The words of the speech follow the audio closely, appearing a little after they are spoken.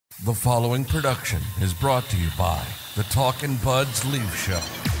The following production is brought to you by the Talkin' Buds Leaf Show.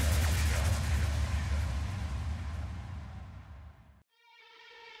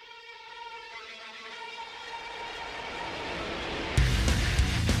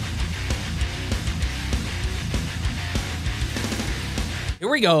 Here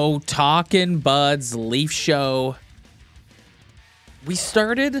we go, Talkin' Buds Leaf Show. We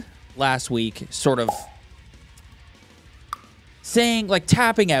started last week sort of saying, like,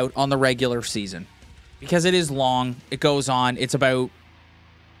 tapping out on the regular season because it is long. It goes on. It's about,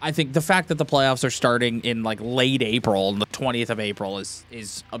 I think, the fact that the playoffs are starting in like late April and the 20th of April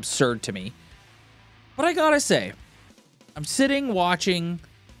is absurd to me. But I gotta say, I'm sitting watching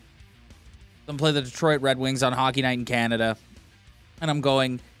them play the Detroit Red Wings on Hockey Night in Canada, and I'm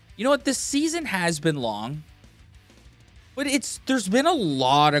going, you know what? This season has been long, but there's been a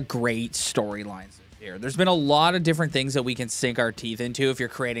lot of great storylines this year. There's been a lot of different things that we can sink our teeth into if you're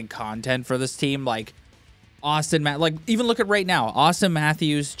creating content for this team. Like even look at right now, Auston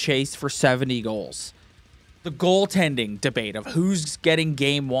Matthews chased for 70 goals. The goaltending debate of who's getting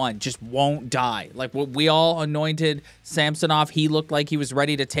game one just won't die. Like, what we all anointed Samsonov, he looked like he was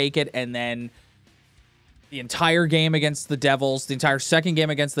ready to take it, and then the entire game against the Devils, the entire second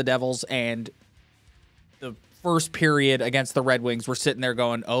game against the Devils, and the first period against the Red Wings, we're sitting there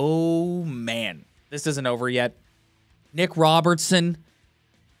going, oh man, this isn't over yet. Nick Robertson,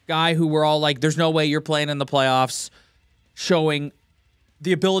 guy who we're all like, there's no way you're playing in the playoffs, showing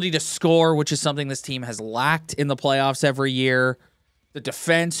the ability to score, which is something this team has lacked in the playoffs every year. The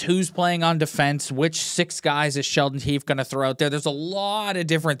defense, who's playing on defense, which six guys is Sheldon Heath going to throw out there? There's a lot of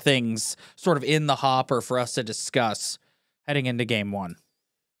different things sort of in the hopper for us to discuss heading into game one.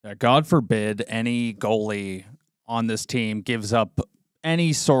 God forbid any goalie on this team gives up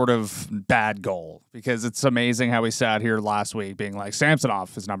any sort of bad goal, because it's amazing how we sat here last week being like,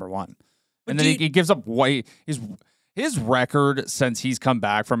 Samsonov is number one. And then he gives up way his record since he's come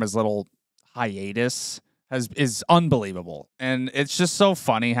back from his little hiatus is unbelievable. And it's just so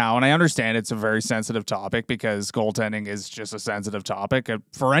funny how, and I understand it's a very sensitive topic because goaltending is just a sensitive topic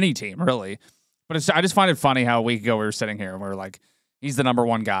for any team, really. But I just find it funny how a week ago we were sitting here and we were like, he's the number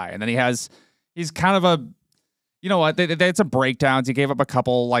one guy. And then he's kind of a, you know what, they had some breakdowns. He gave up a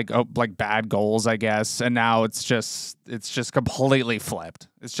couple like bad goals, I guess. And now it's just completely flipped.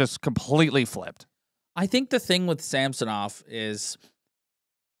 It's just completely flipped. I think the thing with Samsonov is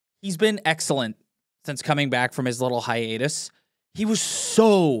he's been excellent since coming back from his little hiatus. He was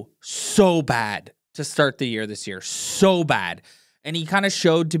so bad to start the year this year. So bad. And he kind of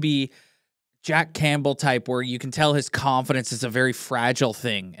showed to be Jack Campbell type, where you can tell his confidence is a very fragile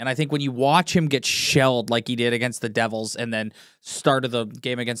thing. And I think when you watch him get shelled like he did against the Devils and then started the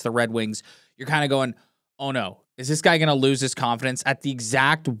game against the Red Wings, you're kind of going, oh no, is this guy going to lose his confidence at the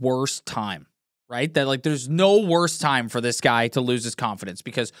exact worst time? Right? That, like, there's no worse time for this guy to lose his confidence,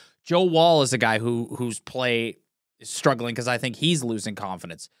 because Joe Woll is a guy whose play is struggling because I think he's losing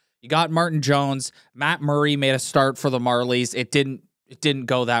confidence. You got Martin Jones. Matt Murray made a start for the Marlies. It didn't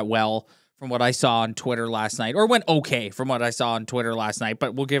go that well from what I saw on Twitter last night, or went okay from what I saw on Twitter last night,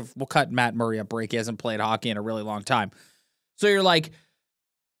 but we'll cut Matt Murray a break. He hasn't played hockey in a really long time. So you're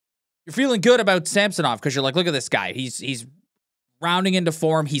feeling good about Samsonov because you're like, look at this guy. He's rounding into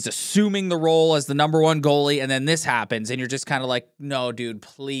form. He's assuming the role as the number one goalie, and then this happens, and you're just kind of like, no, dude,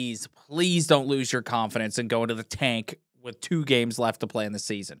 please don't lose your confidence and go into the tank with 2 games left to play in the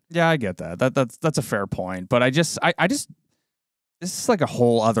season. Yeah, I get that. That's a fair point, but I just this is like a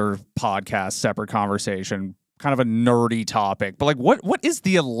whole other podcast, separate conversation, kind of a nerdy topic. But like, what is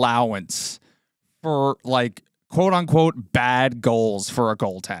the allowance for, like, quote unquote bad goals for a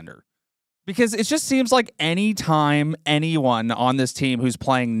goaltender? Because it just seems like any time anyone on this team who's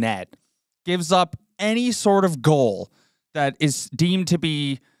playing net gives up any sort of goal that is deemed to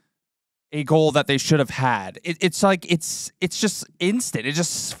be a goal that they should have had, it's like it's just instant.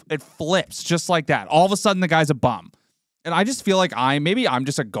 It flips just like that. All of a sudden, the guy's a bum. And I just feel like maybe I'm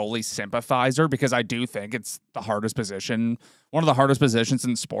just a goalie sympathizer, because I do think it's the hardest position, one of the hardest positions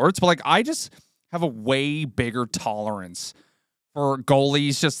in sports. But like, I just have a way bigger tolerance for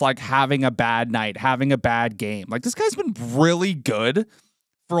goalies just like having a bad night, having a bad game. Like, this guy's been really good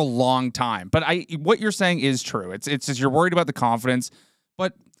for a long time. But what you're saying is true. It's just you're worried about the confidence.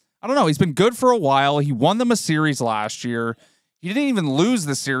 But I don't know. He's been good for a while. He won them a series last year. He didn't even lose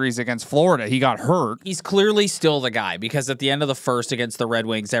the series against Florida. He got hurt. He's clearly still the guy, because at the end of the first against the Red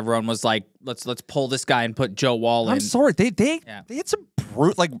Wings, everyone was like, let's pull this guy and put Joe Woll in. I'm sorry. They had some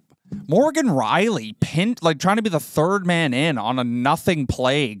brute, like, Morgan Riley trying to be the third man in on a nothing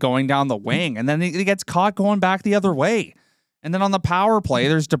play going down the wing, and then he gets caught going back the other way. And then on the power play,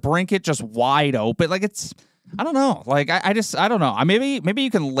 there's DeBrincat just wide open. Like I don't know. Like I don't know. Maybe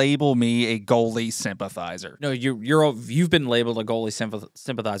you can label me a goalie sympathizer. No, you've been labeled a goalie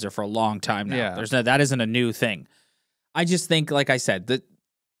sympathizer for a long time now. Yeah. That isn't a new thing. I just think, like I said, that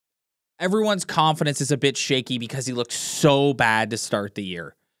everyone's confidence is a bit shaky because he looked so bad to start the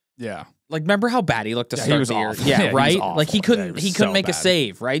year. Yeah. Like, remember how bad he looked to start the year? Awful. Yeah, right? He Like, he couldn't make a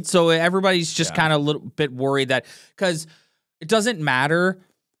save, right? So everybody's just kind of a little bit worried that, because it doesn't matter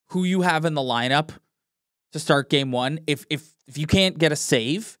who you have in the lineup to start game one. If you can't get a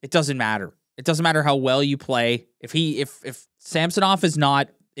save, it doesn't matter. It doesn't matter how well you play. If Samsonov is not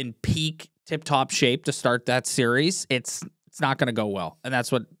in peak tip-top shape to start that series, it's not going to go well. And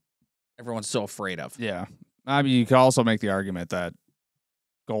that's what everyone's so afraid of. Yeah. I mean, you could also make the argument that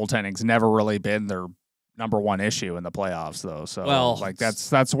goaltending's never really been their number one issue in the playoffs, though. So, like,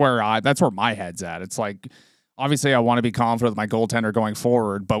 that's where my head's at. It's like, obviously, I want to be confident with my goaltender going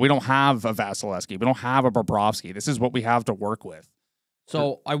forward, but we don't have a Vasilevsky. We don't have a Bobrovsky. This is what we have to work with.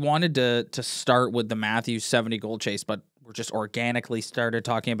 So I wanted to start with the Matthews 70 goal chase, but we're just organically started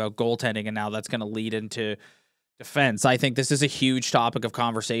talking about goaltending, and now that's going to lead into defense. I think this is a huge topic of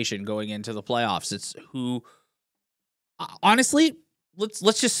conversation going into the playoffs. It's who, honestly,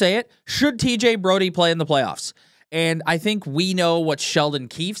 let's just say it. Should TJ Brodie play in the playoffs? And I think we know what Sheldon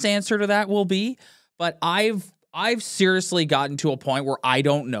Keefe's answer to that will be. But I've seriously gotten to a point where I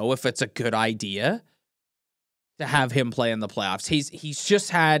don't know if it's a good idea to have him play in the playoffs. He's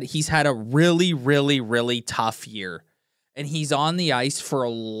had a really, really, really tough year. And he's on the ice for a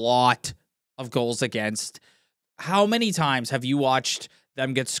lot of goals against. How many times have you watched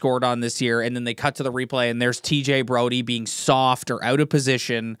them get scored on this year, and then they cut to the replay and there's TJ Brodie being soft or out of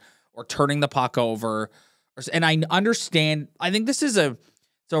position or turning the puck over? And I understand, I think this is a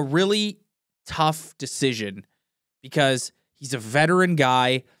really tough decision because he's a veteran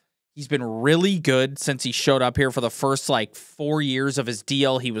guy. He's been really good since he showed up here for the first 4 years of his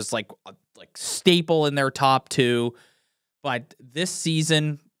deal. He was like staple in their top two. But this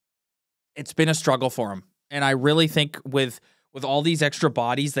season, it's been a struggle for him. And I really think with all these extra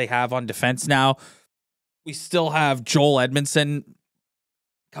bodies they have on defense now, we still have Joel Edmondson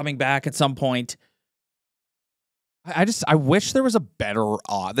coming back at some point. I wish there was a better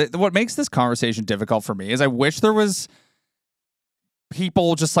what makes this conversation difficult for me is I wish there was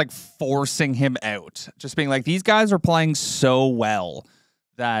people just forcing him out, just being like, these guys are playing so well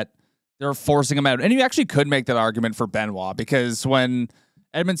that they're forcing him out. And you actually could make that argument for Benoit, because when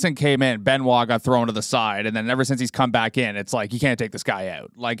Edmondson came in, Benoit got thrown to the side, and then ever since he's come back in, it's like, you can't take this guy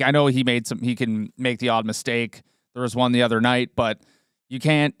out. Like, I know he can make the odd mistake. There was one the other night, but you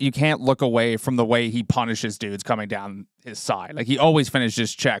can't look away from the way he punishes dudes coming down his side. Like, he always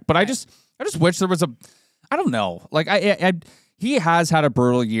finishes check. But I just wish there was I don't know. Like, he has had a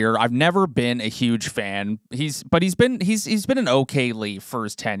brutal year. I've never been a huge fan. He's been an okay Leaf for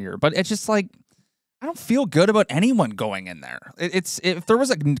his tenure, but it's just like, I don't feel good about anyone going in there. If there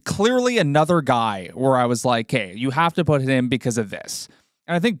was clearly another guy where I was like, hey, you have to put it in because of this.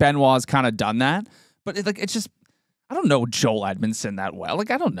 And I think Benoit's kind of done that, but it's just, I don't know Joel Edmondson that well. Like,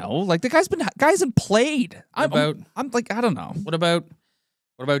 I don't know. Like, the guy hasn't played. I'm like, I don't know. What about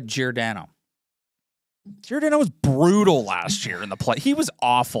Giordano? Giordano was brutal last year in the play. He was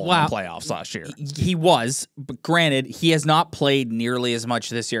awful in the playoffs last year. He was, but granted, he has not played nearly as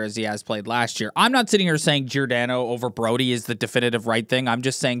much this year as he has played last year. I'm not sitting here saying Giordano over Brodie is the definitive right thing. I'm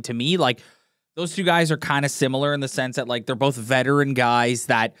just saying, to me, those two guys are kind of similar in the sense that they're both veteran guys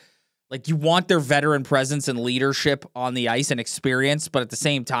that you want their veteran presence and leadership on the ice and experience, but at the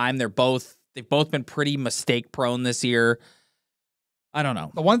same time, they've both been pretty mistake prone this year. I don't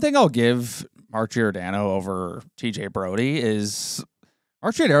know. The one thing I'll give Mark Giordano over TJ Brodie is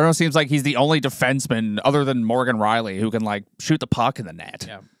Mark Giordano seems like he's the only defenseman other than Morgan Riley who can shoot the puck in the net.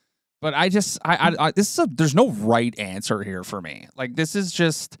 Yeah. But there's no right answer here for me. This is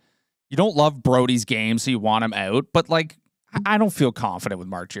just, you don't love Brodie's game, so you want him out. But I don't feel confident with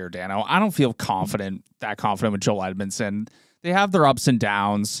Mark Giordano. I don't feel confident with Joel Edmondson. They have their ups and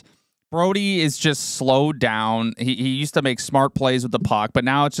downs. Brodie is just slowed down. He used to make smart plays with the puck, but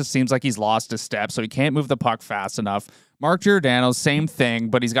now it just seems like he's lost his step, so he can't move the puck fast enough. Mark Giordano, same thing,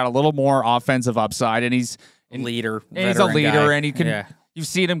 but he's got a little more offensive upside, and he's a leader. And he's a leader, guy. And he can. Yeah. You've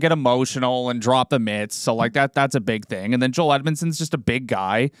seen him get emotional and drop the mitts, so that's a big thing. And then Joel Edmondson's just a big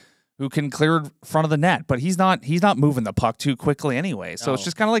guy who can clear in front of the net, but he's not moving the puck too quickly anyway. So It's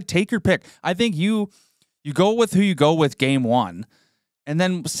just kind of take your pick. I think you go with who you go with game one. and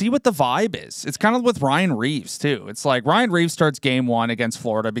then see what the vibe is. It's kind of with Ryan Reeves, too. It's like Ryan Reeves starts game one against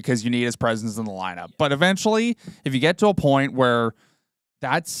Florida because you need his presence in the lineup. But eventually, if you get to a point where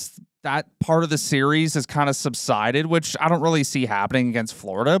that part of the series has kind of subsided, which I don't really see happening against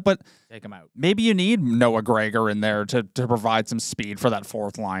Florida, but take him out. Maybe you need Noah Gregor in there to provide some speed for that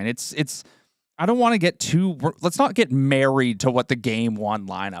fourth line. It's I don't want to get let's not get married to what the game one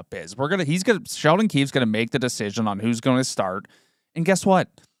lineup is. Sheldon Keefe's going to make the decision on who's going to start. And guess what?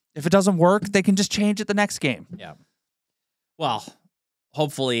 If it doesn't work, they can just change it the next game. Yeah. Well,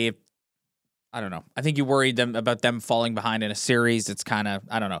 hopefully, I don't know. I think you worried about them falling behind in a series. It's kind of,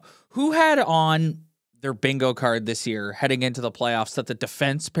 I don't know. Who had on their bingo card this year heading into the playoffs that the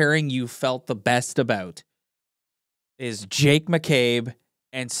defense pairing you felt the best about is Jake McCabe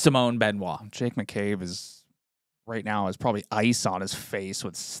and Simone Benoit? Jake McCabe is right now is probably ice on his face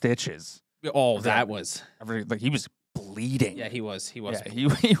with stitches. Oh, that was he was bleeding. Yeah, he was. He was. Yeah,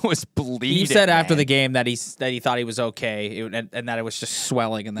 he was bleeding. He said after the game that he thought he was okay and that it was just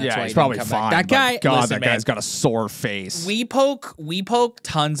swelling, and that's why he's probably fine. That guy, that guy's got a sore face. We poke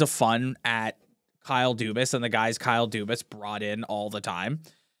tons of fun at Kyle Dubas and the guys Kyle Dubas brought in all the time.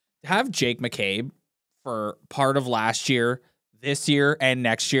 To have Jake McCabe for part of last year, this year, and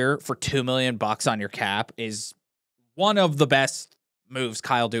next year for $2 million on your cap is one of the best moves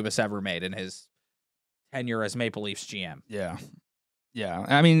Kyle Dubas ever made in his tenure as Maple Leafs GM. Yeah. Yeah.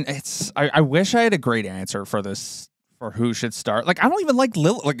 I mean, I wish I had a great answer for this, for who should start. Like, I don't even like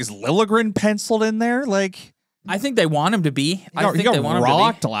is Liljegren penciled in there? Like, I think they want him to be. He got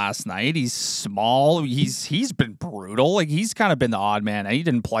rocked last night. He's small. He's been brutal. Like, he's kind of been the odd man. He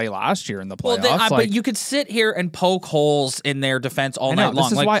didn't play last year in the playoffs. But you could sit here and poke holes in their defense all night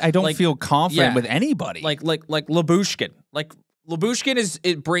long. This is why I don't feel confident with anybody. Like Lyubushkin. Like Lyubushkin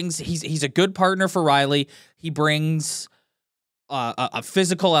he's a good partner for Riley. He brings a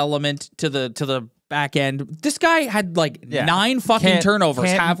physical element to the back end. This guy had 9 fucking turnovers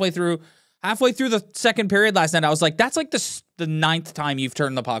halfway through the second period last night. I was like, that's like the 9th time you've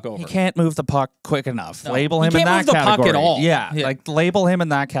turned the puck over. He can't move the puck quick enough. No, label him in that category. He can't move the puck at all. Yeah, like label him in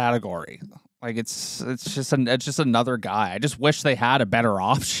that category. Like it's just another guy. I just wish they had a better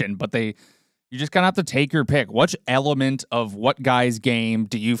option, but you just kind of have to take your pick. Which element of what guy's game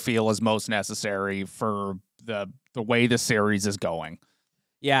do you feel is most necessary for the way the series is going?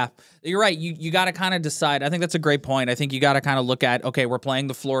 Yeah, you're right. You got to kind of decide. I think that's a great point. I think you got to kind of look at, okay, we're playing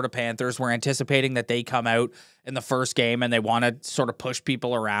the Florida Panthers. We're anticipating that they come out in the first game and they want to sort of push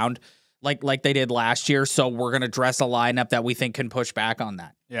people around like they did last year. So we're going to dress a lineup that we think can push back on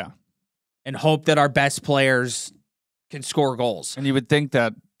that. Yeah. And hope that our best players can score goals. And you would think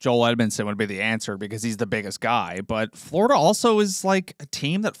that Joel Edmondson would be the answer because he's the biggest guy, but Florida also is like a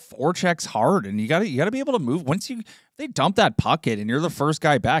team that forechecks hard, and you got to be able to move. Once they dump that puck in and you're the first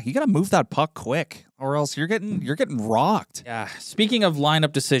guy back, you got to move that puck quick, or else you're getting rocked. Yeah. Speaking of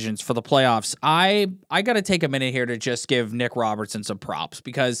lineup decisions for the playoffs, I got to take a minute here to just give Nick Robertson some props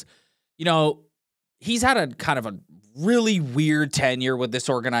because, he's had a kind of a really weird tenure with this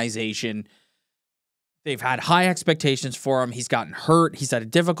organization. They've had high expectations for him. He's gotten hurt. He's had a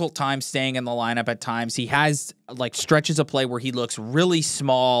difficult time staying in the lineup at times. He has stretches of play where he looks really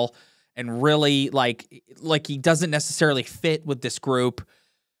small and really like he doesn't necessarily fit with this group.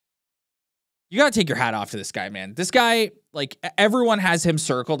 You got to take your hat off to this guy, man. This guy, everyone has him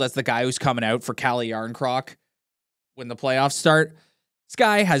circled as the guy who's coming out for Calle Jarnkrok when the playoffs start. This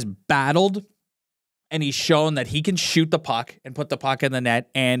guy has battled, and he's shown that he can shoot the puck and put the puck in the net.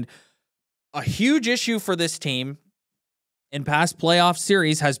 And a huge issue for this team in past playoff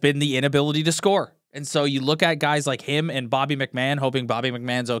series has been the inability to score. And so you look at guys like him and Bobby McMahon, hoping Bobby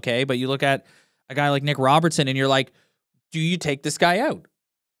McMahon's okay, but you look at a guy like Nick Robertson and you're like, do you take this guy out?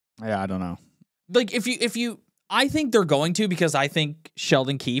 Yeah, I don't know. I think they're going to, because I think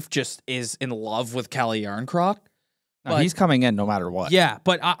Sheldon Keefe just is in love with Calle Jarnkrok. No, he's coming in no matter what. Yeah,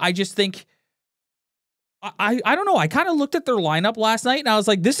 but I just think I don't know. I kind of looked at their lineup last night and I was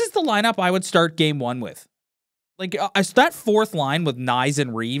like, this is the lineup I would start game one with. That fourth line with Nyes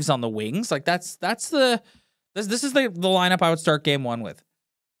and Reeves on the wings. This is the lineup I would start game one with.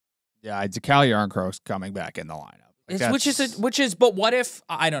 Yeah, it's Calle Jarnkrok's coming back in the lineup. But what if,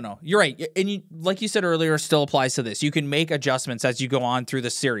 I don't know. You're right. And like you said earlier, still applies to this. You can make adjustments as you go on through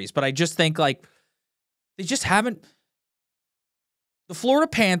the series, but I just think they just haven't. The Florida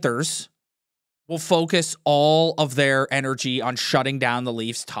Panthers will focus all of their energy on shutting down the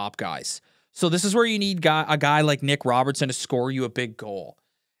Leafs' top guys. So this is where you need a guy like Nick Robertson to score you a big goal.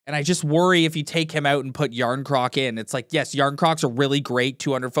 And I just worry if you take him out and put Jarnkrok in. It's like, yes, Jarnkrok's a really great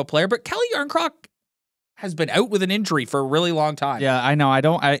 200-foot player, but Calle Jarnkrok has been out with an injury for a really long time. Yeah, I know. I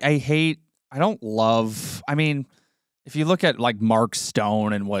don't love, I mean, if you look at like Mark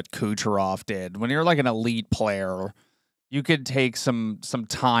Stone and what Kucherov did, when you're like an elite player, you could take some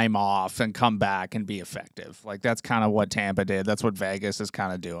time off and come back and be effective. Like that's kind of what Tampa did. That's what Vegas is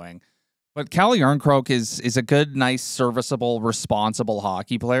kind of doing. But Calle Jarnkrok is a good, nice, serviceable, responsible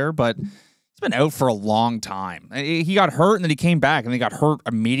hockey player, but he's been out for a long time. He got hurt and then he came back and he got hurt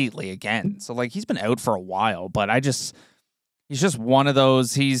immediately again. So like he's been out for a while, but he's just one of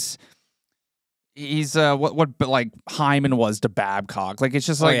those. He's what like Hyman was to Babcock. Like it's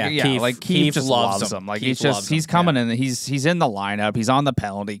just like Keefe just loves him. Like he's coming in. He's in the lineup. He's on the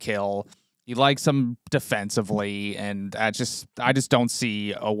penalty kill. He likes him defensively, and I just don't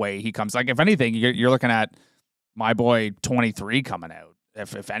see a way he comes. Like if anything, you're looking at my boy 23 coming out.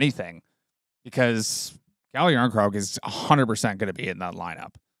 If anything, because Calle Jarnkrok is 100% going to be in that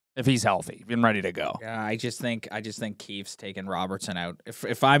lineup. If he's healthy and ready to go. Yeah, I just think Keefe's taking Robertson out.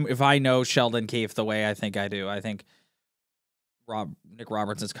 If I know Sheldon Keefe the way I think I do, I think Nick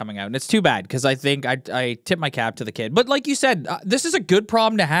Robertson's coming out, and it's too bad because I think I tip my cap to the kid. But like you said, this is a good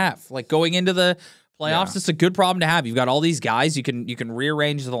problem to have. Like going into the playoffs, it's a good problem to have. You've got all these guys. You can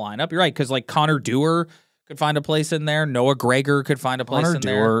rearrange the lineup. You're right, because like Connor Dewar could find a place in there. Noah Gregor could find a place in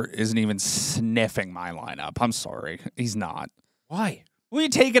there. Connor Dewar isn't even sniffing my lineup. I'm sorry, he's not. Why? Will you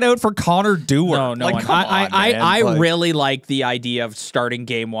take it out for Connor Dewar? No. Like, I really like the idea of starting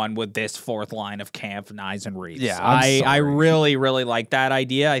game one with this fourth line of Camp, Nyes, and Reeves. Yeah, I really, really like that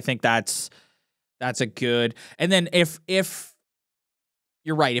idea. I think that's a good. And then if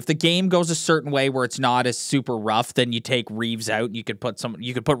you're right, if the game goes a certain way where it's not as super rough, then you take Reeves out. You could put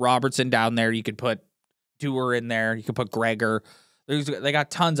Robertson down there. You could put Dewar in there. You could put Gregor. They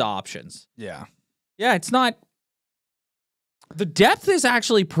got tons of options. Yeah. It's not. The depth is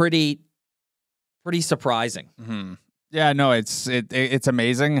actually pretty surprising. Mm-hmm. Yeah, no, it's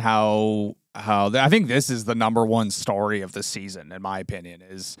amazing how I think this is the number one story of the season, in my opinion,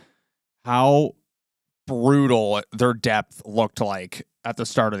 is how brutal their depth looked like at the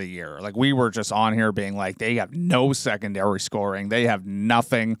start of the year. Like we were just on here being like, they have no secondary scoring, they have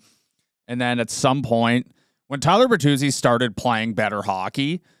nothing, and then at some point when Tyler Bertuzzi started playing better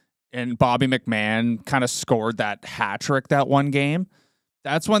hockey, and Bobby McMahon kind of scored that hat trick that one game,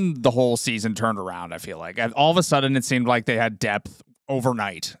 that's when the whole season turned around, I feel like. And all of a sudden, it seemed like they had depth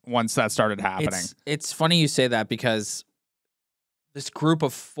overnight once that started happening. It's funny you say that because this group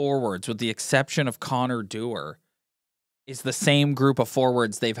of forwards, with the exception of Connor Dewar, is the same group of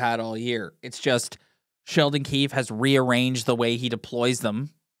forwards they've had all year. It's just Sheldon Keefe has rearranged the way he deploys them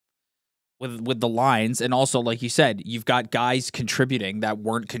with the lines, and also, like you said, you've got guys contributing that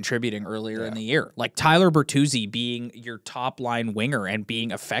weren't contributing earlier in the year. Like Tyler Bertuzzi being your top line winger and being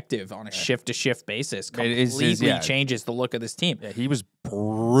effective on a shift-to-shift basis completely changes the look of this team. Yeah, he was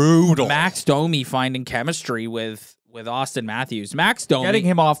brutal. Max Domi finding chemistry with Auston Matthews. Max Domi getting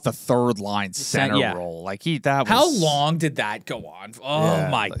him off the third line center role. Like how long did that go on? Oh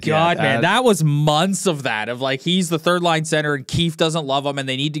my God, man. That was months of that. Of like he's the third line center and Keefe doesn't love him and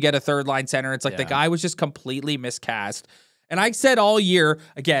they need to get a third line center. It's like the guy was just completely miscast. And I said all year,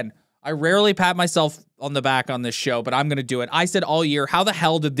 again, I rarely pat myself on the back on this show, but I'm going to do it. I said all year, how the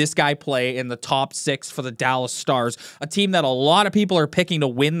hell did this guy play in the top 6 for the Dallas Stars, a team that a lot of people are picking to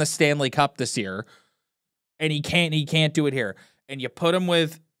win the Stanley Cup this year? And he can't do it here. And you put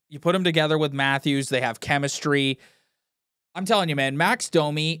him together with Matthews. They have chemistry. I'm telling you, man, Max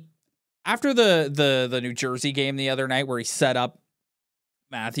Domi, after the New Jersey game the other night where he set up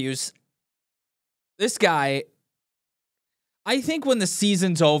Matthews, this guy, I think when the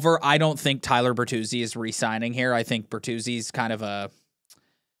season's over, I don't think Tyler Bertuzzi is re-signing here. I think Bertuzzi's kind of a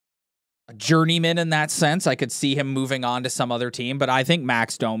journeyman in that sense. I could see him moving on to some other team, but I think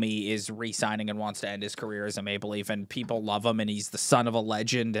Max Domi is re-signing and wants to end his career as a Maple Leaf, and people love him, and he's the son of a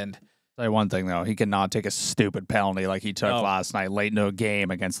legend. And I'll tell you one thing, though. He cannot take a stupid penalty like he took last night late into a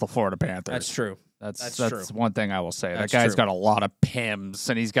game against the Florida Panthers. That's true. That's true. One thing I will say. That guy's got a lot of pims,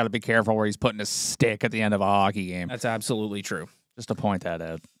 and he's got to be careful where he's putting his stick at the end of a hockey game. That's absolutely true. Just to point that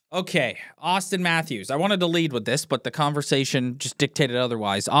out. Okay, Auston Matthews. I wanted to lead with this, but the conversation just dictated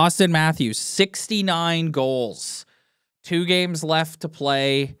otherwise. Auston Matthews, 69 goals. 2 games left to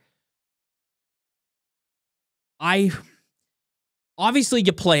play. Obviously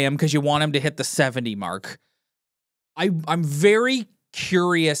you play him because you want him to hit the 70 mark. I'm very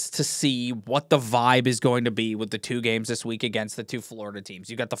curious to see what the vibe is going to be with the 2 games this week against the 2 Florida teams.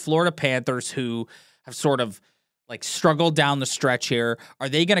 You got the Florida Panthers, who have sort of like struggled down the stretch here. Are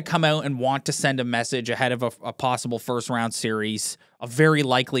they going to come out and want to send a message ahead of a possible first-round series, a very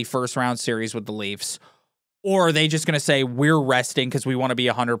likely first-round series with the Leafs? Or are they just going to say we're resting because we want to be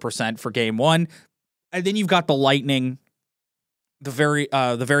 100% for game one? And then you've got the Lightning the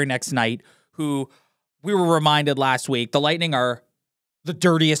very next night, who we were reminded last week, the Lightning are the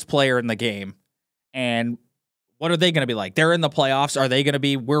dirtiest player in the game. And what are they going to be like? They're in the playoffs. Are they going to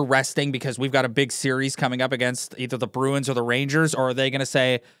be, we're resting because we've got a big series coming up against either the Bruins or the Rangers? Or are they going to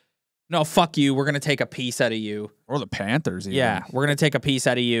say, no, fuck you, we're going to take a piece out of you? Or the Panthers even. Yeah, we're going to take a piece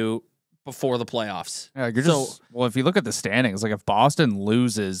out of you before the playoffs. Yeah, well, if you look at the standings, like if Boston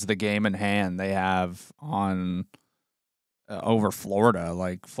loses the game in hand they have on over Florida,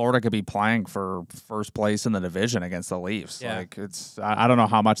 like Florida could be playing for first place in the division against the Leafs. Yeah. Like I don't know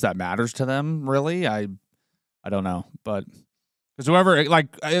how much that matters to them, really. I don't know, but because whoever, like,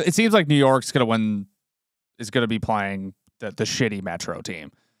 it seems like New York's is gonna be playing the shitty Metro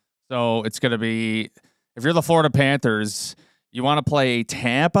team. So it's gonna be, if you're the Florida Panthers, you want to play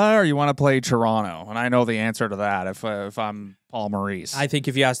Tampa or you want to play Toronto? And I know the answer to that if I'm Paul Maurice. I think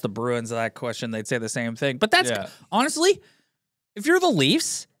if you ask the Bruins that question, they'd say the same thing. But that's honestly, if you're the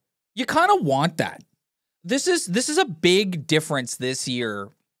Leafs, you kind of want that. This is a big difference this year.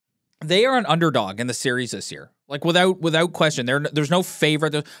 They are an underdog in the series this year, like without question. There's no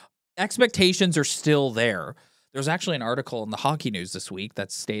favorite. The expectations are still there. There's actually an article in the Hockey News this week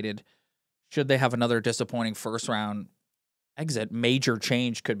that stated, should they have another disappointing first round exit, major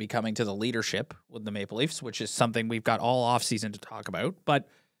change could be coming to the leadership with the Maple Leafs, which is something we've got all offseason to talk about. But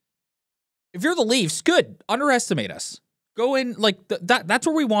if you're the Leafs, good. Underestimate us. Go in like that's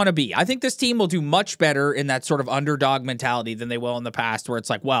where we want to be. I think this team will do much better in that sort of underdog mentality than they will in the past, where it's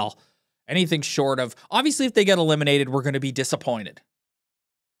like, well, anything short of, obviously if they get eliminated, we're going to be disappointed.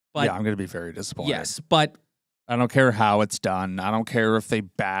 But yeah, I'm going to be very disappointed. Yes, but I don't care how it's done. I don't care if they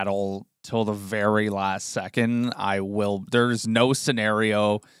battle till the very last second. There's no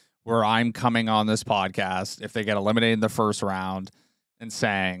scenario where I'm coming on this podcast if they get eliminated in the first round and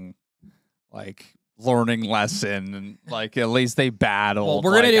saying, like, learning lesson and like at least they battle. Well,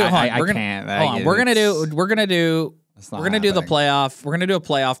 we're gonna do. We're gonna do the playoff. We're gonna do a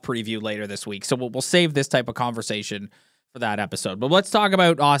playoff preview later this week. So we'll save this type of conversation for that episode. But let's talk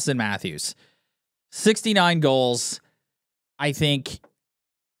about Auston Matthews. 69 goals. I think.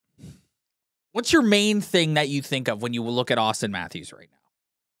 What's your main thing that you think of when you look at Auston Matthews right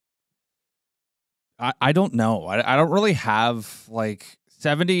now? I don't know. I don't really have, like,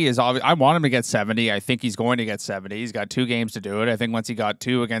 70 is obvious. I want him to get 70. I think he's going to get 70. He's got 2 games to do it. I think once he got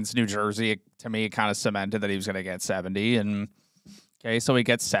 2 against New Jersey, to me, it kind of cemented that he was going to get 70. And okay, so he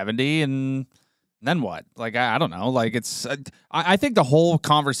gets 70, and then what? Like, I don't know. Like, it's I think the whole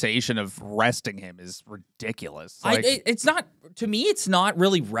conversation of resting him is ridiculous. Like, it's not, to me, it's not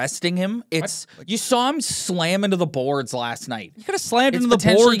really resting him. It's you saw him slam into the boards last night. You could have slammed into the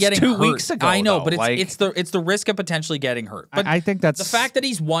boards 2 weeks ago. I know, though. But like, it's the risk of potentially getting hurt. But I think that's the fact that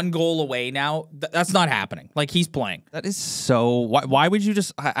he's 1 goal away now. That's not happening. Like, he's playing. That is so. Why would you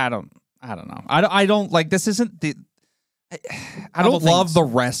just? I don't know. I don't like. This isn't the. I don't love the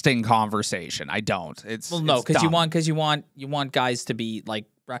resting conversation. I don't. It's no, because you want guys to be like.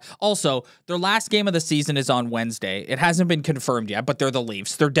 Also, their last game of the season is on Wednesday. It hasn't been confirmed yet, but they're the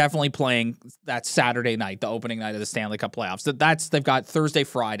Leafs. They're definitely playing that Saturday night, the opening night of the Stanley Cup playoffs. They've got Thursday,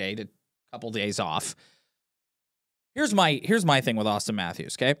 Friday, a couple days off. Here's my thing with Auston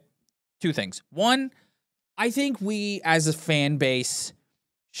Matthews. Okay, 2 things. One, I think we as a fan base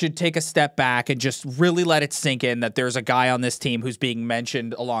should take a step back and just really let it sink in that there's a guy on this team who's being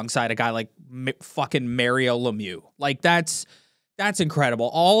mentioned alongside a guy like fucking Mario Lemieux. Like, that's incredible.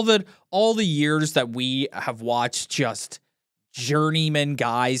 All the years that we have watched just journeyman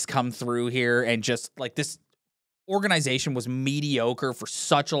guys come through here, and just like this organization was mediocre for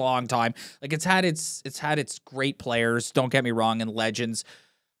such a long time. Like, it's had its great players, don't get me wrong, and legends.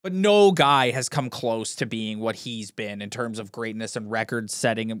 But no guy has come close to being what he's been in terms of greatness and record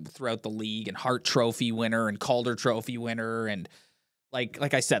setting throughout the league, and Hart Trophy winner and Calder Trophy winner. And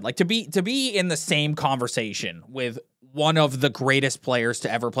like I said, like to be in the same conversation with one of the greatest players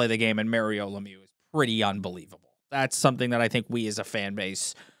to ever play the game and Mario Lemieux is pretty unbelievable. That's something that I think we as a fan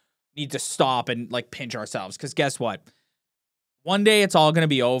base need to stop and like pinch ourselves. Because guess what? One day it's all going to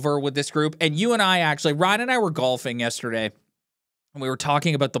be over with this group. And you and I actually, Ryan and I were golfing yesterday, and we were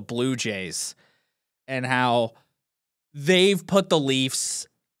talking about the Blue Jays and how they've put the Leafs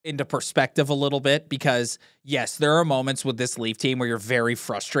into perspective a little bit, because yes, there are moments with this Leaf team where you're very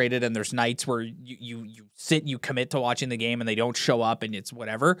frustrated, and there's nights where you sit, you commit to watching the game and they don't show up and it's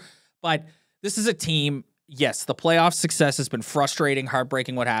whatever. But this is a team, yes, the playoff success has been frustrating,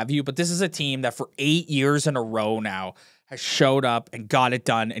 heartbreaking, what have you, but this is a team that for 8 years in a row now has showed up and got it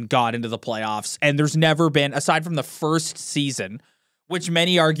done and got into the playoffs. And there's never been, aside from the first season, which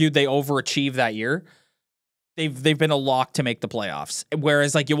many argued they overachieved that year, they've been a lock to make the playoffs.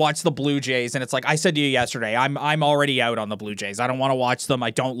 Whereas like you watch the Blue Jays and it's like I said to you yesterday, I'm already out on the Blue Jays. I don't want to watch them.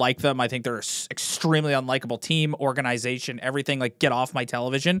 I don't like them. I think they're an extremely unlikable team, organization, everything. Like get off my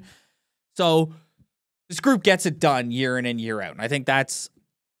television. So this group gets it done year in and year out. And I think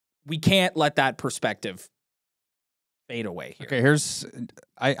we can't let that perspective fade away here. Okay,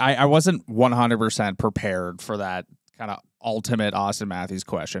 I wasn't 100% prepared for that kind of ultimate Auston Matthews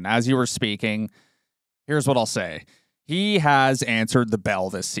question. As you were speaking, here's what I'll say. He has answered the bell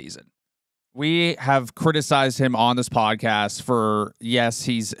this season. We have criticized him on this podcast for, yes,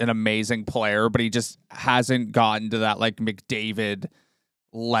 he's an amazing player, but he just hasn't gotten to that like McDavid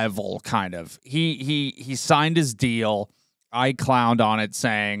level kind of. He signed his deal. I clowned on it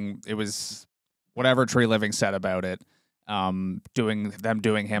saying it was whatever Tree Living said about it. Doing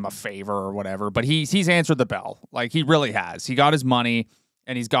him a favor or whatever, but he's answered the bell. Like he really has. He got his money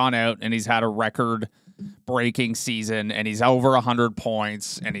and he's gone out and he's had a record-breaking season and he's over 100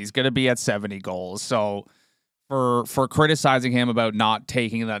 points and he's going to be at 70 goals. So for criticizing him about not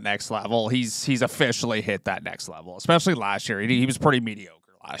taking that next level, he's officially hit that next level. Especially last year, he was pretty mediocre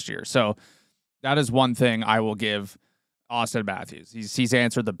last year. So that is one thing I will give Auston Matthews. He's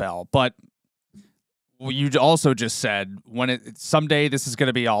answered the bell, but. Well, you also just said someday this is going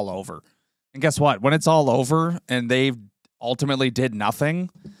to be all over. And guess what? When it's all over and they've ultimately did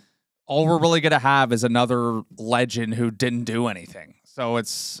nothing, all we're really going to have is another legend who didn't do anything. So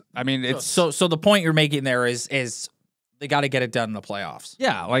so the point you're making there is they got to get it done in the playoffs.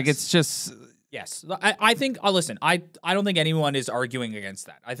 Yeah, like it's just yes. I think listen, I don't think anyone is arguing against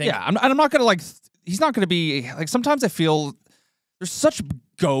that. I think I'm not going to he's not going to be like sometimes I feel there's such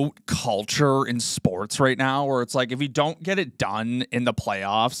GOAT culture in sports right now where it's like if you don't get it done in the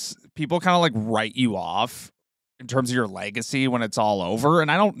playoffs, people kind of like write you off in terms of your legacy when it's all over.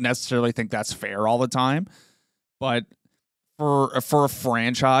 And I don't necessarily think that's fair all the time. But for a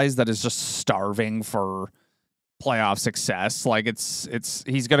franchise that is just starving for playoff success, like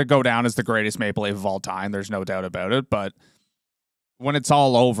he's going to go down as the greatest Maple Leaf of all time. There's no doubt about it. But when it's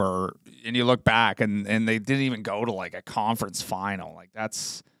all over and you look back and they didn't even go to like a conference final, like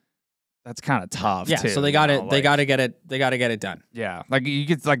that's kind of tough. Yeah. Too, so they got to get it done. Yeah. Like you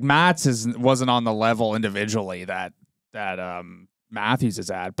get like Matt's wasn't on the level individually that Matthews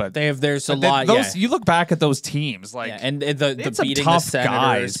is at, but there's a lot. You look back at those teams, like and the beating tough the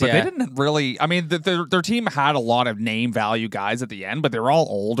Senators, guys, but they didn't really. I mean, their team had a lot of name value guys at the end, but they were all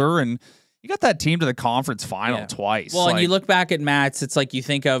older and. You got that team to the conference final twice. Well, and you look back at Matt's, it's like you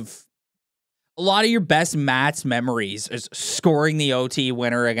think of a lot of your best Matt's memories is scoring the OT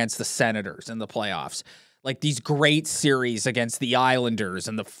winner against the Senators in the playoffs. Like these great series against the Islanders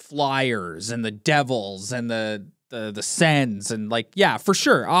and the Flyers and the Devils and the Sens and like, yeah, for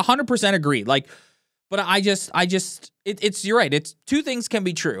sure. 100% agree. Like, but you're right. It's two things can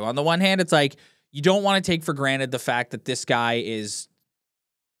be true. On the one hand, it's like you don't want to take for granted the fact that this guy is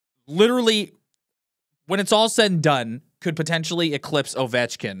literally, when it's all said and done, could potentially eclipse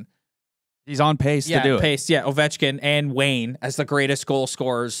Ovechkin. He's on pace to do it. Yeah, Ovechkin and Wayne as the greatest goal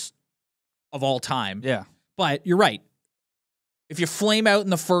scorers of all time. Yeah. But you're right. If you flame out in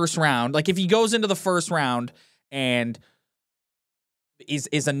the first round, like if he goes into the first round and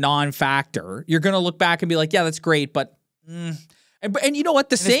is a non-factor, you're going to look back and be like, yeah, that's great, but... And you know what?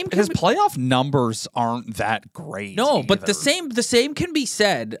 His playoff numbers aren't that great. No, either. But the same can be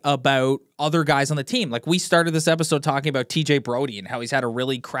said about other guys on the team. Like we started this episode talking about TJ Brodie and how he's had a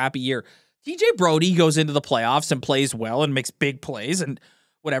really crappy year. TJ Brodie goes into the playoffs and plays well and makes big plays and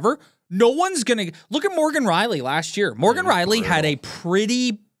whatever. No one's going to look at Morgan Riley last year. Morgan Riley had a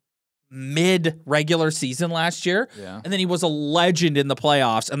pretty mid regular season last year. Yeah. And then he was a legend in the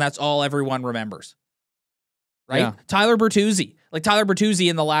playoffs. And that's all everyone remembers. Right? Yeah. Tyler Bertuzzi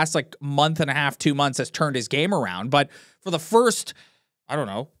in the last like month and a half, 2 months has turned his game around. But for the first, I don't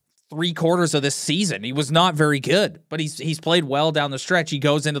know, 3/4 of this season, he was not very good. But he's played well down the stretch. He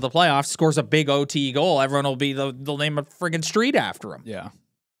goes into the playoffs, scores a big OT goal. Everyone will they'll name a friggin' street after him. Yeah.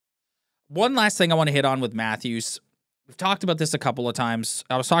 One last thing I want to hit on with Matthews. We've talked about this a couple of times.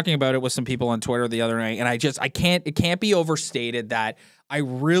 I was talking about it with some people on Twitter the other night, and it can't be overstated that I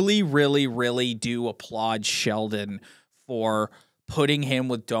really, really, really do applaud Sheldon for putting him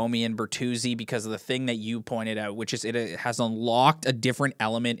with Domi and Bertuzzi because of the thing that you pointed out, which is it has unlocked a different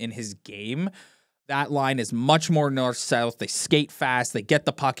element in his game. That line is much more north-south. They skate fast. They get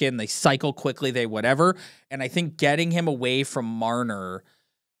the puck in. They cycle quickly. They whatever. And I think getting him away from Marner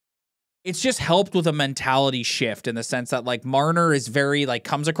it's just helped with a mentality shift in the sense that like Marner is very like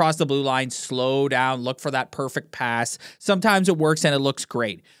comes across the blue line, slow down, look for that perfect pass. Sometimes it works and it looks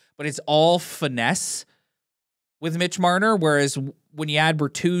great, but it's all finesse with Mitch Marner. Whereas when you add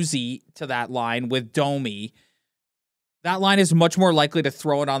Bertuzzi to that line with Domi, that line is much more likely to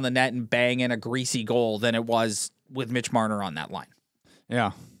throw it on the net and bang in a greasy goal than it was with Mitch Marner on that line.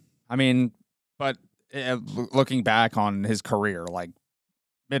 Yeah. I mean, but looking back on his career, like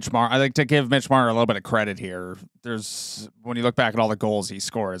Mitch Marner, I like to give Mitch Marner a little bit of credit here. When you look back at all the goals he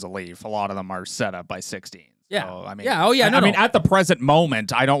scored as a Leaf, a lot of them are set up by 16. Yeah. So, I mean, yeah. Oh, yeah. I mean, at the present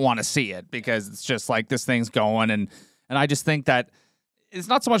moment, I don't want to see it because it's just like this thing's going. And I just think that it's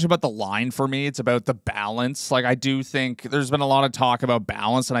not so much about the line for me. It's about the balance. Like, I do think there's been a lot of talk about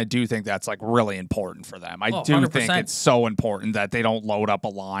balance, and I do think that's like really important for them. I do 100%. think it's so important that they don't load up a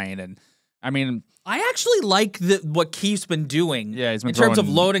line. And I mean, I actually like what Keith's been doing he's been in terms of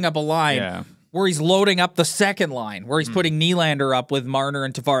loading up a line where he's loading up the second line, where he's putting Nylander up with Marner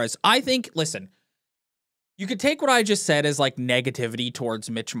and Tavares. I think, listen, you could take what I just said as like negativity towards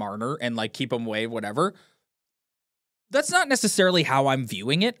Mitch Marner and like keep him away, whatever. That's not necessarily how I'm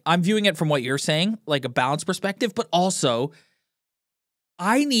viewing it. I'm viewing it from what you're saying, like a balanced perspective, but also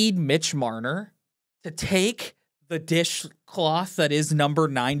I need Mitch Marner to take the dishcloth that is number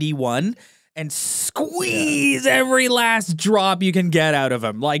 91 and squeeze every last drop you can get out of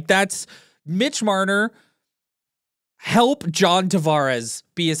him. Like, that's Mitch Marner. Help John Tavares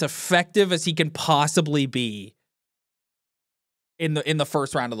be as effective as he can possibly be in the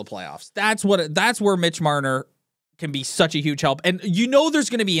first round of the playoffs. That's where Mitch Marner can be such a huge help. And you know there's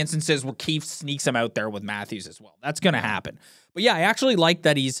going to be instances where Keefe sneaks him out there with Matthews as well. That's going to happen. But yeah, I actually like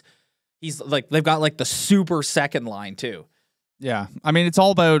that he's like, they've got like the super second line too. Yeah. I mean, it's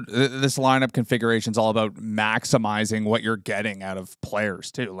all about this lineup configuration is all about maximizing what you're getting out of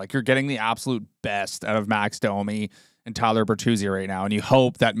players too. Like, you're getting the absolute best out of Max Domi and Tyler Bertuzzi right now. And you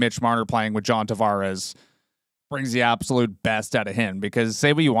hope that Mitch Marner playing with John Tavares brings the absolute best out of him, because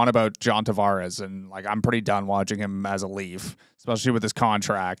say what you want about John Tavares, and like, I'm pretty done watching him as a Leaf, especially with his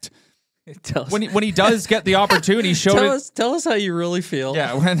contract. When he does get the opportunity, tell us how you really feel.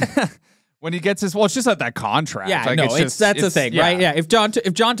 Yeah, when he gets his, well, it's just that contract. Yeah, like, no, that's the thing, right? Yeah, if John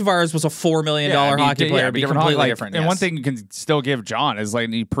Tavares was a $4 million hockey player, it'd be completely different. And one thing you can still give John is, like,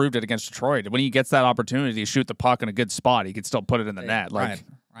 he proved it against Detroit. When he gets that opportunity to shoot the puck in a good spot, he can still put it in the net. Like,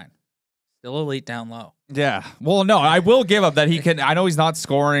 right. Still elite down low. Yeah. Well, no, I will give him that he can. I know he's not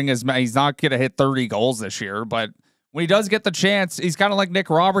scoring he's not going to hit 30 goals this year, but when he does get the chance, he's kind of like Nick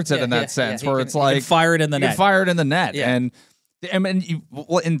Robertson in that sense, where it's like, fire it in the net. Fire it in the net. Yeah. And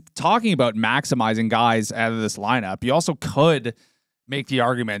in talking about maximizing guys out of this lineup, you also could make the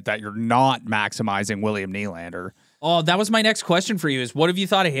argument that you're not maximizing William Nylander. Oh, that was my next question for you, is what have you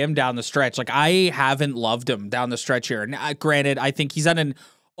thought of him down the stretch? Like, I haven't loved him down the stretch here. And granted, I think he's had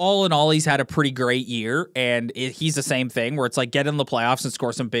all in all, he's had a pretty great year, and he's the same thing where it's like, get in the playoffs and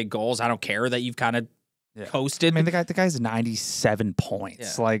score some big goals. I don't care that you've kind of coasted. I mean, the guy's 97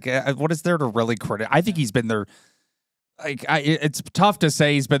 points. Yeah. Like, what is there to really credit? I think he's been their, like, it's tough to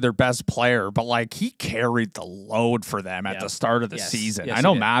say he's been their best player, but like, he carried the load for them at the start of the season. Yes, I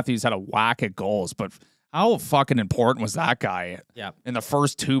know Matthews had a whack at goals, but how fucking important was that guy in the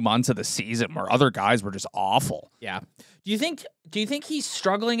first 2 months of the season where other guys were just awful? Yeah. Do you think he's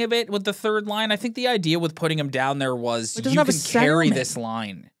struggling a bit with the third line? I think the idea with putting him down there was you can carry this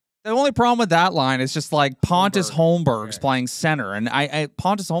line. The only problem with that line is just like Pontus Holmberg's playing center, and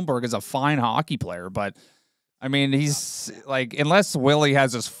Pontus Holmberg is a fine hockey player, but I mean, he's like, unless Willie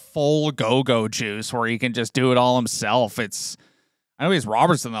has his full go-go juice where he can just do it all himself, I know he's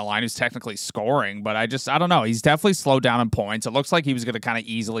Robertson on the line who's technically scoring, but I don't know. He's definitely slowed down in points. It looks like he was going to kind of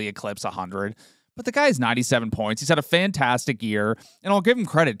easily eclipse 100. But the guy's 97 points. He's had a fantastic year. And I'll give him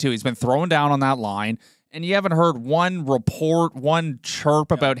credit, too. He's been throwing down on that line. And you haven't heard one report, one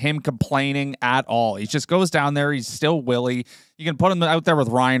chirp about him complaining at all. He just goes down there. He's still Willie. You can put him out there with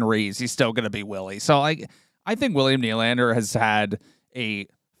Ryan Reeves. He's still going to be Willie. So I think William Nylander has had a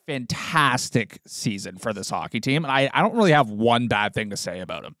fantastic season for this hockey team. And I don't really have one bad thing to say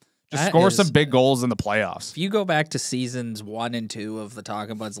about him. Just score some big goals in the playoffs. If you go back to seasons 1 and 2 of the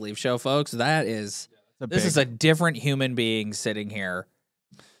Talking Buds Leaf Show, folks, this is a different human being sitting here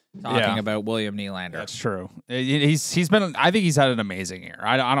talking about William Nylander. That's true. He's been. I think he's had an amazing year.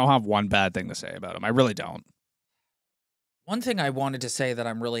 I don't have one bad thing to say about him. I really don't. One thing I wanted to say that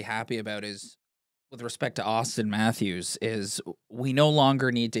I'm really happy about is, with respect to Auston Matthews, is we no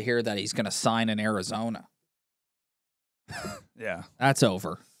longer need to hear that he's going to sign in Arizona. Yeah, that's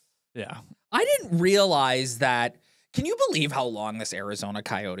over. Yeah. I didn't realize that, Can you believe how long this Arizona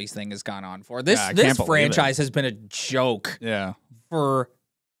Coyotes thing has gone on for? This I this can't believe franchise has been a joke for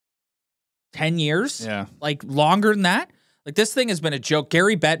 10 years. Yeah. Like longer than that. Like this thing has been a joke.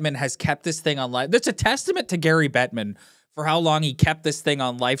 Gary Bettman has kept this thing on life. That's a testament to Gary Bettman for how long he kept this thing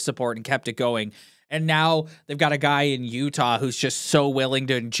on life support and kept it going. And now they've got a guy in Utah who's just so willing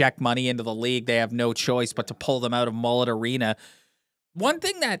to inject money into the league. They have no choice but to pull them out of Mullet Arena. One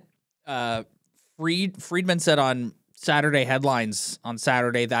thing that Friedman said on Saturday headlines on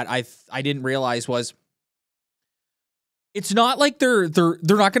Saturday that I didn't realize was it's not like they're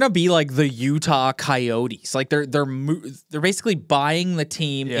not going to be like the Utah Coyotes. Like they're basically buying the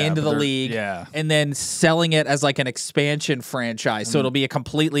team into the league and then selling it as like an expansion franchise. So it'll be a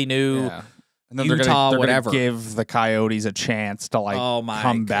completely new and then Utah they're whatever. Gonna give the Coyotes a chance to like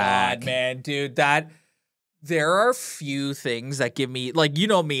come back. Man, dude, there are few things that give me like, you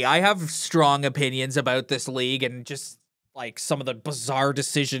know me, I have strong opinions about this league and just like some of the bizarre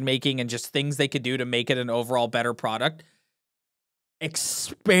decision making and just things they could do to make it an overall better product.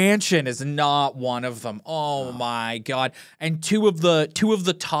 Expansion is not one of them. Oh my God. And two of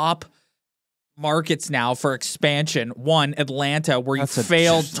the top markets now for expansion. One, Atlanta, where you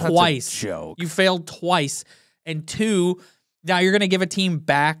failed twice. That's a joke. You failed twice. And two, now you're going to give a team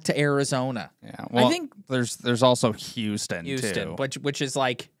back to Arizona. Yeah. Well, I think there's also Houston too. which is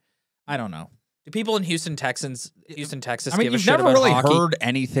like, I don't know. Do people in Houston, Texas I mean, give a you've shit never about really hockey? heard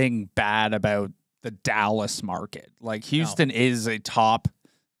anything bad about the Dallas market. Like Houston is a top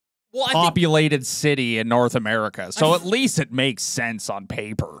populated city in North America. So at least it makes sense on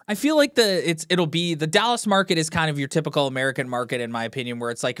paper. I feel like it'll be the Dallas market is kind of your typical American market in my opinion, where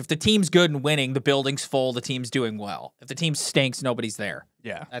it's like if the team's good and winning, the building's full, the team's doing well. If the team stinks, nobody's there.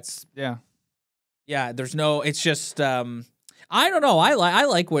 Yeah. There's no, it's just I don't know. I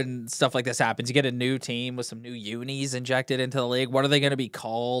like when stuff like this happens. You get a new team with some new unis injected into the league. What are they going to be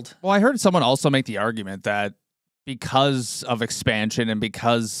called? Well, I heard someone also make the argument that because of expansion and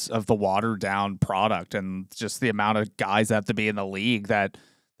because of the watered down product and just the amount of guys that have to be in the league,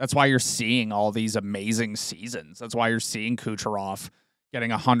 that's why you're seeing all these amazing seasons. That's why you're seeing Kucherov getting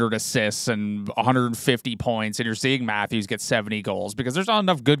 100 assists and 150 points, and you're seeing Matthews get 70 goals because there's not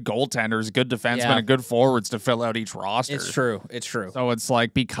enough good goaltenders, good defensemen, and good forwards to fill out each roster. It's true. So it's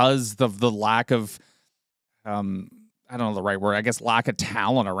like because of the lack of, I don't know the right word, I guess lack of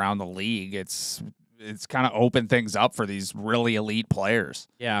talent around the league, it's kind of opened things up for these really elite players.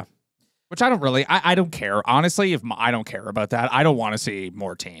 Yeah. Which I don't care. Honestly, I don't care about that. I don't want to see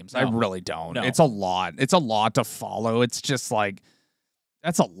more teams. No. I really don't. No. It's a lot. It's a lot to follow. It's just like,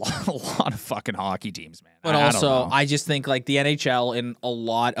 that's a lot of fucking hockey teams, man. But also, I just think like the NHL in a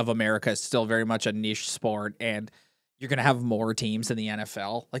lot of America is still very much a niche sport, and you're going to have more teams than the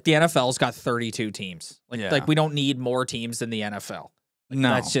NFL. Like the NFL's got 32 teams. Like we don't need more teams than the NFL.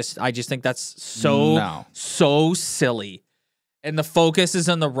 I just think that's so silly. And the focus is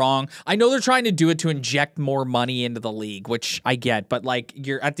on the wrong. I know they're trying to do it to inject more money into the league, which I get, but like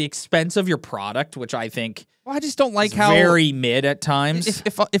you're at the expense of your product, which I think I just don't like how very mid at times.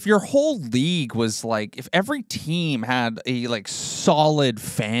 If your whole league was like, if every team had a like solid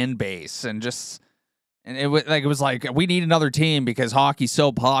fan base and it was like we need another team because hockey's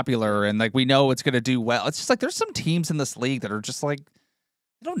so popular and like we know it's going to do well. It's just like there's some teams in this league that are just like,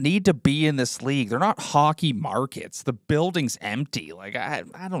 they don't need to be in this league. They're not hockey markets. The building's empty. Like, I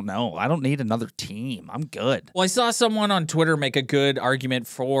don't know. I don't need another team. I'm good. Well, I saw someone on Twitter make a good argument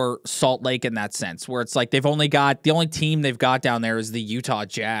for Salt Lake in that sense, where it's like the only team they've got down there is the Utah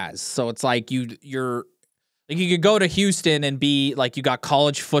Jazz. So it's like you could go to Houston and be like, you got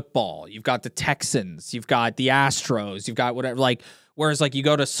college football, you've got the Texans, you've got the Astros, you've got whatever. Like, whereas like you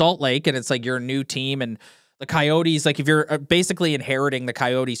go to Salt Lake and it's like you're a new team and the Coyotes, like if you're basically inheriting the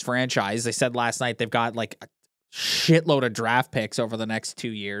Coyotes franchise, they said last night they've got like a shitload of draft picks over the next 2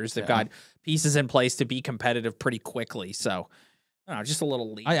 years. They've got pieces in place to be competitive pretty quickly. So, I don't know, just a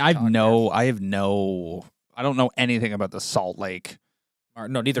little lead. I don't know anything about the Salt Lake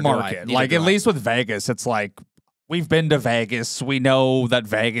neither market. Do I. At least with Vegas, it's like we've been to Vegas. We know that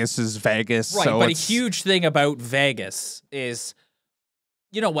Vegas is Vegas. Right, so but a huge thing about Vegas is,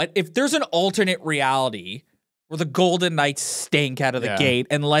 you know what? If there's an alternate reality where the Golden Knights stink out of the gate,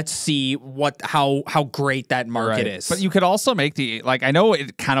 and let's see how great that market is. But you could also make I know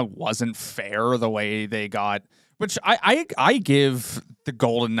it kind of wasn't fair the way they got, which I give the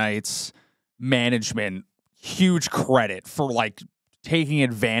Golden Knights management huge credit for like taking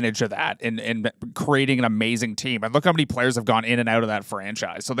advantage of that and creating an amazing team. And look how many players have gone in and out of that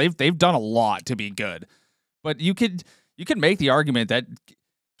franchise. So they've done a lot to be good. But you could make the argument that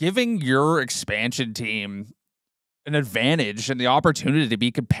giving your expansion team an advantage and the opportunity to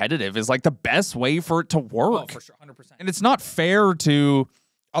be competitive is like the best way for it to work. Oh, for sure, 100%. And it's not fair to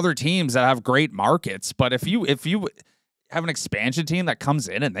other teams that have great markets, but if you have an expansion team that comes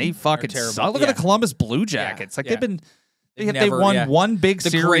in and they fucking suck. Look at the Columbus Blue Jackets. Like they won one big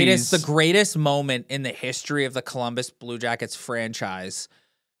series. The greatest moment in the history of the Columbus Blue Jackets franchise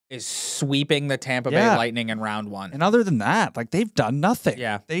is sweeping the Tampa Bay Lightning in round 1. And other than that, like they've done nothing.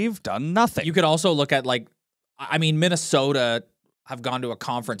 Yeah. They've done nothing. You could also look at Minnesota have gone to a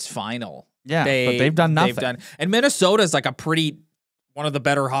conference final. Yeah, but they've done nothing. And Minnesota is like one of the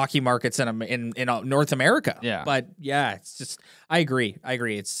better hockey markets in North America. Yeah. But yeah, it's just I agree.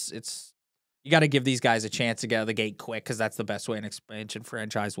 It's you got to give these guys a chance to get out of the gate quick because that's the best way an expansion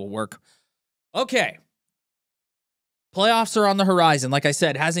franchise will work. Okay. Playoffs are on the horizon. Like I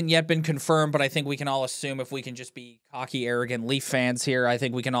said, hasn't yet been confirmed, but I think we can all assume, if we can just be cocky, arrogant Leaf fans here, I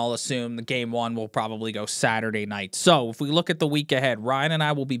think we can all assume the game 1 will probably go Saturday night. So if we look at the week ahead, Ryan and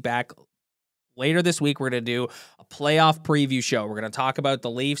I will be back later this week. We're going to do a playoff preview show. We're going to talk about the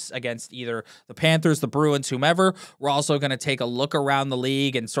Leafs against either the Panthers, the Bruins, whomever. We're also going to take a look around the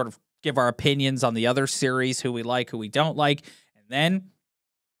league and sort of give our opinions on the other series, who we like, who we don't like. And then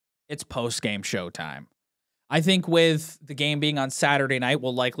it's post-game showtime. I think with the game being on Saturday night,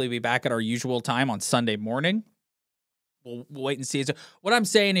 we'll likely be back at our usual time on Sunday morning. We'll wait and see. So what I'm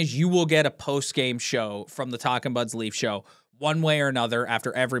saying is you will get a post-game show from the Talkin' Buds Leaf show one way or another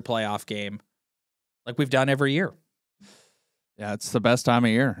after every playoff game, like we've done every year. Yeah, it's the best time of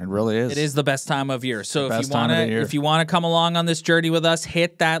year. It really is. It is the best time of year. So if you want to come along on this journey with us,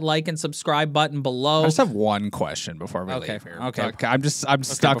 hit that like and subscribe button below. I just have one question before we leave here. Okay. I'm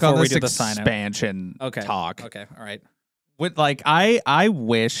stuck on this expansion talk. Okay. All right. With I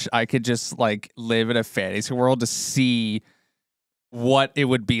wish I could just live in a fantasy world to see what it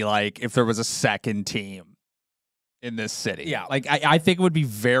would be like if there was a second team in this city. Yeah. I think it would be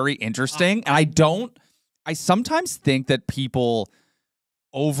very interesting. And I sometimes think that people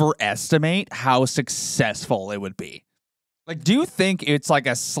overestimate how successful it would be. Do you think it's like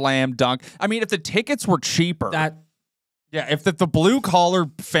a slam dunk? I mean, if the tickets were cheaper, if the blue collar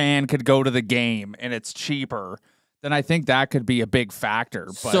fan could go to the game and it's cheaper, then I think that could be a big factor.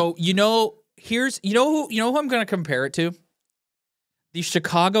 But so who I'm going to compare it to? The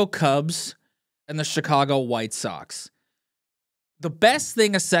Chicago Cubs and the Chicago White Sox. The best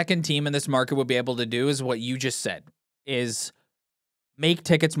thing a second team in this market would be able to do is what you just said, is make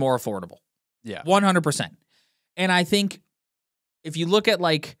tickets more affordable. Yeah. 100%. And I think if you look at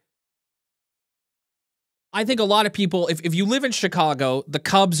I think a lot of people, if you live in Chicago, the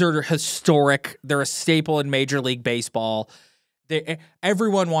Cubs are historic. They're a staple in Major League Baseball.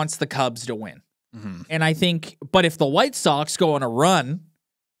 Everyone wants the Cubs to win. Mm-hmm. And I think, but if the White Sox go on a run,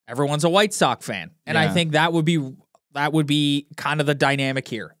 everyone's a White Sox fan. And I think that would be kind of the dynamic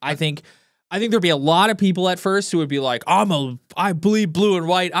here. I think there'd be a lot of people at first who would be like, I bleed blue and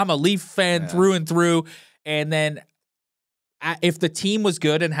white. I'm a Leaf fan through and through. And then if the team was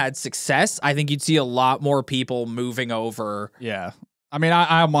good and had success, I think you'd see a lot more people moving over. Yeah. I mean,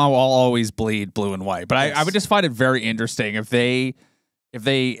 I'll always bleed blue and white, but I would just find it very interesting if they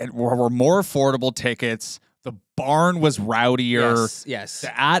were more affordable tickets. The barn was rowdier. Yes.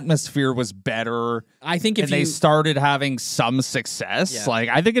 The atmosphere was better. I think they started having some success,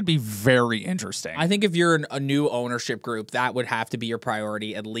 I think it'd be very interesting. I think if you're a new ownership group, that would have to be your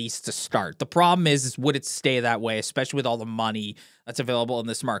priority, at least to start. The problem is would it stay that way, especially with all the money that's available in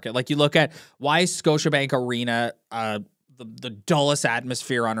this market? You look at why is Scotiabank Arena the dullest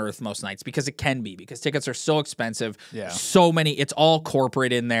atmosphere on earth most nights, because it can be, because tickets are so expensive. Yeah. So many, it's all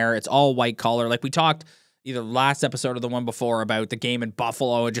corporate in there. It's all white collar. We talked either last episode or the one before about the game in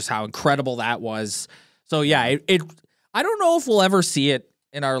Buffalo and just how incredible that was. So yeah, I don't know if we'll ever see it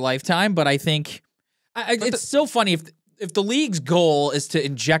in our lifetime, but I think it's so funny if the league's goal is to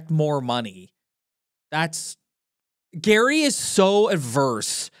inject more money. Gary is so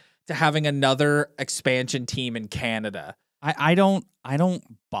adverse to having another expansion team in Canada. I don't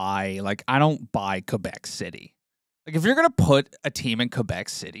buy Quebec City. If you're gonna put a team in Quebec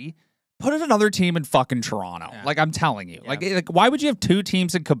City, put another team in fucking Toronto. Yeah. I'm telling you. Yeah. Why would you have two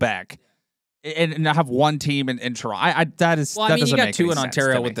teams in Quebec and have one team in Toronto? You got two in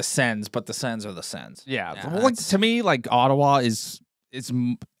Ontario with the Sens, but the Sens are the Sens. Yeah. To me, Ottawa is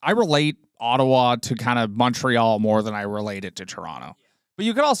I relate Ottawa to kind of Montreal more than I relate it to Toronto. Yeah. But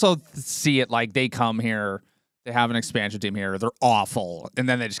you could also see it they come here, they have an expansion team here, they're awful, and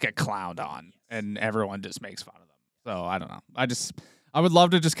then they just get clowned on, and everyone just makes fun of them. So I don't know. I would love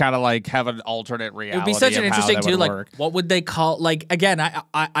to just kind of have an alternate reality. It would be such an interesting too. Work. What would they call? Again,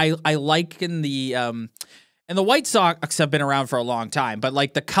 I like in the And the White Sox have been around for a long time, but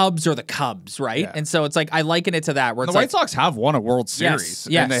like the Cubs are the Cubs, right? Yeah. And so it's like I liken it to that. Where the it's White Sox have won a World Yes, Series,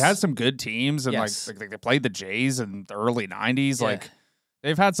 yes. and they had some good teams, and Yes. like they played the Jays in the early '90s. Yeah. Like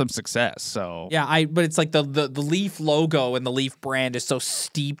they've had some success. So yeah, but it's like the Leaf logo and the Leaf brand is so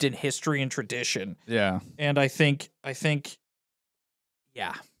steeped in history and tradition. yeah, And I think,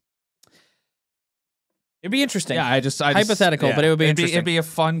 yeah. It'd be interesting. yeah. I just Hypothetical, yeah, but it would be it'd interesting. It'd be a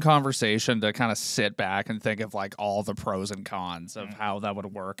fun conversation to kind of sit back and think of like all the pros and cons of how that would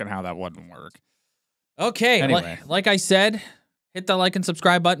work and how that wouldn't work. Okay. Anyway. Like I said, hit the like and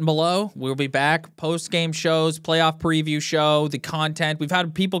subscribe button below. We'll be back. Post-game shows, playoff preview show, the content. We've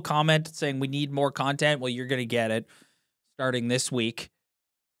had people comment saying we need more content. Well, you're going to get it starting this week.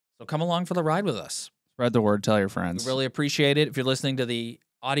 So come along for the ride with us. Spread the word. Tell your friends. We really appreciate it. If you're listening to the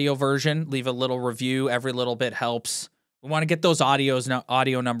audio version, leave a little review. Every little bit helps. We want to get those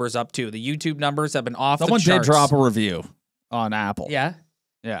audio numbers up too. The YouTube numbers have been off the charts. Someone did drop a review on Apple. Yeah.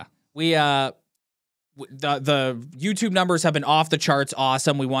 Yeah. We the YouTube numbers have been off the charts.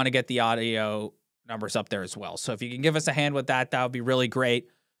 Awesome. We want to get the audio numbers up there as well. So if you can give us a hand with that, that would be really great.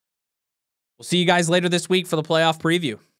 We'll see you guys later this week for the playoff preview.